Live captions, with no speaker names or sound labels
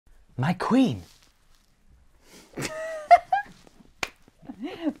My queen.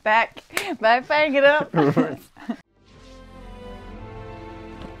 Back, bang it up.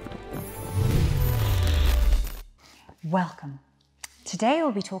 Welcome. Today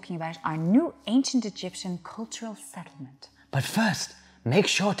we'll be talking about our new ancient Egyptian cultural settlement. But first, make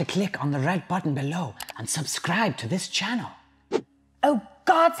sure to click on the red button below and subscribe to this channel. Oh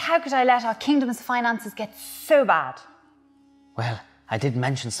gods, how could I let our kingdom's finances get so bad? Well, I did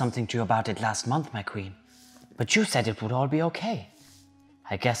mention something to you about it last month, my queen. But you said it would all be okay.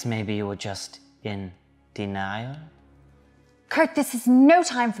 I guess maybe you were just in denial? Kurt, this is no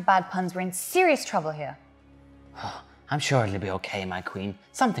time for bad puns. We're in serious trouble here. Oh, I'm sure it'll be okay, my queen.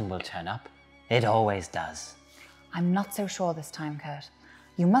 Something will turn up. It always does. I'm not so sure this time, Kurt.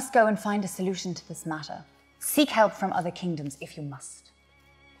 You must go and find a solution to this matter. Seek help from other kingdoms if you must.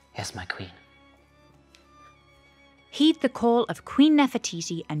 Yes, my queen. Heed the call of Queen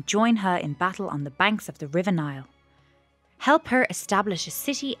Nefertiti and join her in battle on the banks of the River Nile. Help her establish a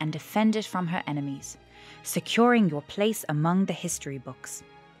city and defend it from her enemies, securing your place among the history books.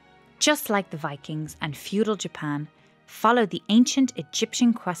 Just like the Vikings and feudal Japan, follow the ancient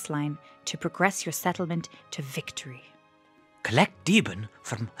Egyptian questline to progress your settlement to victory. Collect Deben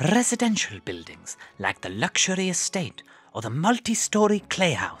from residential buildings like the luxury estate or the multi-story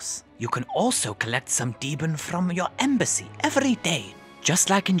clay house. You can also collect some Deben from your embassy every day. Just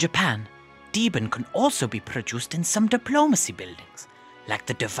like in Japan, Deben can also be produced in some diplomacy buildings, like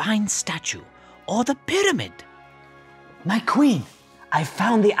the Divine Statue or the Pyramid. My queen, I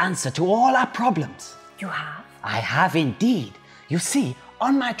found the answer to all our problems. You have? I have indeed. You see,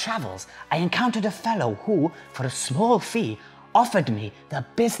 on my travels, I encountered a fellow who, for a small fee, offered me the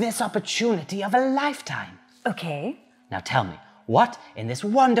business opportunity of a lifetime. Okay. Now tell me, what in this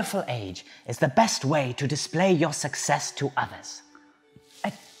wonderful age is the best way to display your success to others?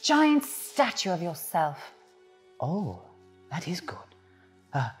 A giant statue of yourself. Oh, that is good.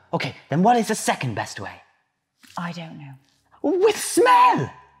 Okay, then what is the second best way? I don't know. With smell!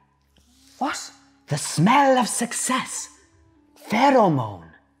 What? The smell of success.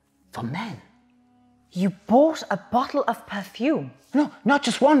 Pheromone. For men. You bought a bottle of perfume? No, not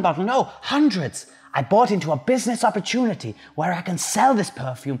just one bottle, no, hundreds. I bought into a business opportunity where I can sell this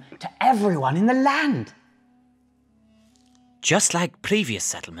perfume to everyone in the land. Just like previous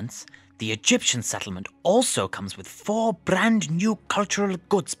settlements, the Egyptian settlement also comes with 4 brand new cultural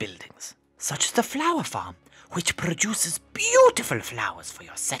goods buildings, such as the flower farm, which produces beautiful flowers for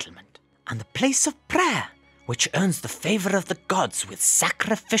your settlement, and the place of prayer, which earns the favour of the gods with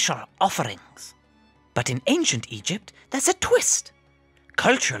sacrificial offerings. But in ancient Egypt, there's a twist.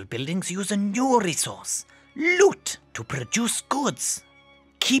 Cultural buildings use a new resource, loot, to produce goods.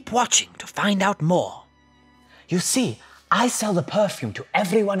 Keep watching to find out more. You see, I sell the perfume to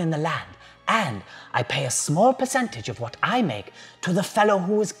everyone in the land, and I pay a small percentage of what I make to the fellow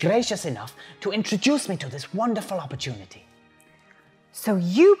who was gracious enough to introduce me to this wonderful opportunity. So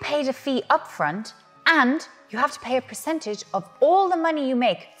you paid a fee up front, and you have to pay a percentage of all the money you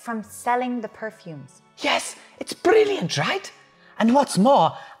make from selling the perfumes. Yes, it's brilliant, right? And what's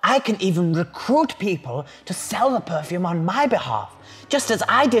more, I can even recruit people to sell the perfume on my behalf, just as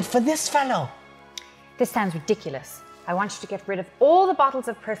I did for this fellow. This sounds ridiculous. I want you to get rid of all the bottles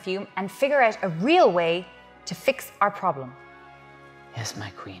of perfume and figure out a real way to fix our problem. Yes, my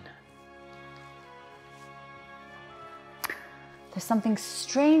queen. There's something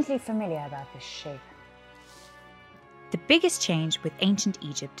strangely familiar about this shape. The biggest change with ancient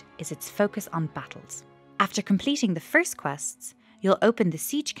Egypt is its focus on battles. After completing the first quests, you'll open the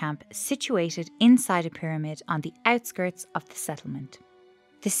siege camp situated inside a pyramid on the outskirts of the settlement.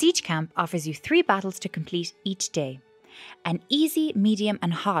 The siege camp offers you 3 battles to complete each day. An easy, medium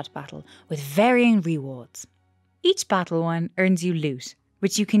and hard battle with varying rewards. Each battle one earns you loot,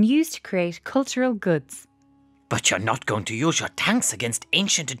 which you can use to create cultural goods. But you're not going to use your tanks against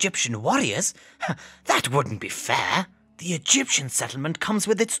ancient Egyptian warriors? That wouldn't be fair. The Egyptian settlement comes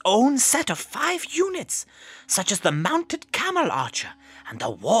with its own set of 5 units, such as the mounted camel archer and the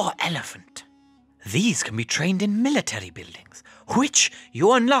war elephant. These can be trained in military buildings, which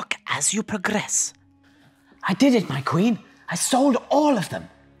you unlock as you progress. I did it, my queen. I sold all of them.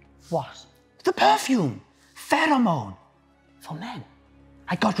 What? The perfume. Pheromone. For men.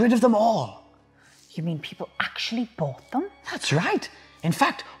 I got rid of them all. You mean people actually bought them? That's right. In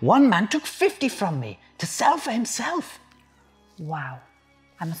fact, one man took 50 from me to sell for himself. Wow.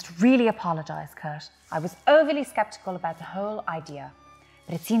 I must really apologise, Kurt. I was overly sceptical about the whole idea,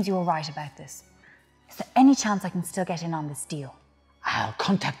 but it seems you were right about this. Is there any chance I can still get in on this deal? I'll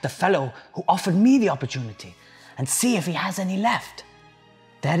contact the fellow who offered me the opportunity and see if he has any left.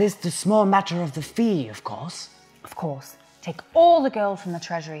 There is the small matter of the fee, of course. Of course, take all the gold from the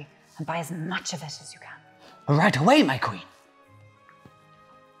treasury and buy as much of it as you can. Right away, my queen.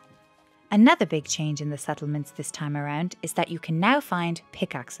 Another big change in the settlements this time around is that you can now find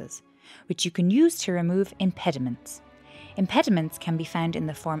pickaxes, which you can use to remove impediments. Impediments can be found in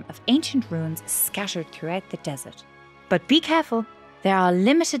the form of ancient ruins scattered throughout the desert. But be careful, there are a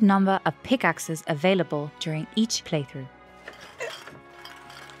limited number of pickaxes available during each playthrough.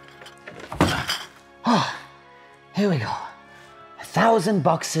 Oh, here we go. 1,000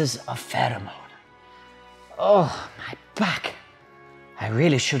 boxes of pheromone. Oh, my back. I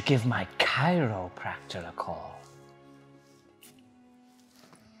really should give my chiropractor a call.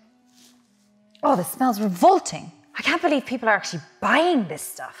 Oh, this smells revolting. I can't believe people are actually buying this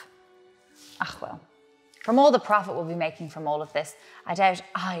stuff. Ah, well, from all the profit we'll be making from all of this, I doubt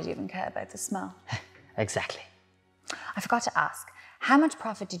I'd even care about the smell. Exactly. I forgot to ask, how much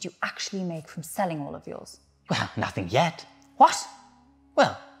profit did you actually make from selling all of yours? Well, nothing yet. What?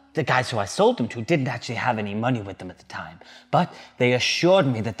 Well, the guys who I sold them to didn't actually have any money with them at the time, but they assured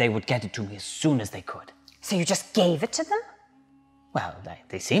me that they would get it to me as soon as they could. So you just gave it to them? Well,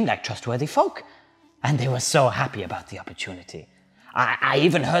 they seemed like trustworthy folk, and they were so happy about the opportunity. I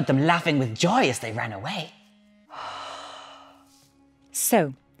even heard them laughing with joy as they ran away.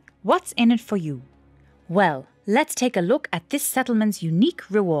 So, what's in it for you? Well, let's take a look at this settlement's unique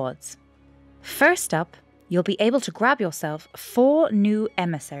rewards. First up, you'll be able to grab yourself 4 new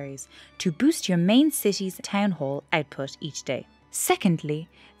emissaries to boost your main city's town hall output each day. Secondly,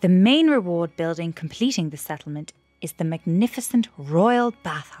 the main reward building completing the settlement is the magnificent royal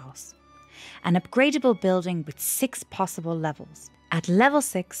bathhouse, an upgradable building with 6 possible levels. At level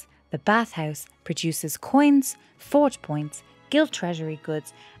 6, the bathhouse produces coins, forge points, guild treasury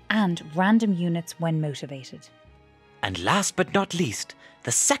goods, and random units when motivated. And last but not least,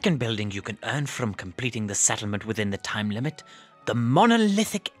 the second building you can earn from completing the settlement within the time limit, the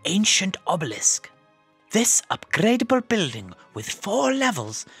monolithic ancient obelisk. This upgradable building with 4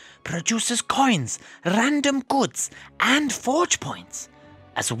 levels produces coins, random goods, and forge points,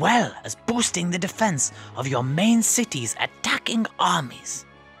 as well as boosting the defense of your main city's attacking armies.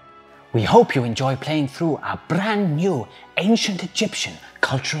 We hope you enjoy playing through our brand new ancient Egyptian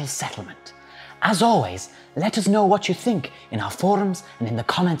cultural settlement. As always, let us know what you think in our forums and in the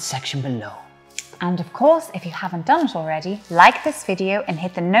comments section below. And of course, if you haven't done it already, like this video and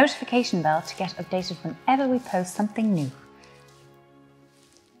hit the notification bell to get updated whenever we post something new.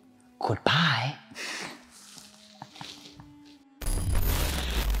 Goodbye.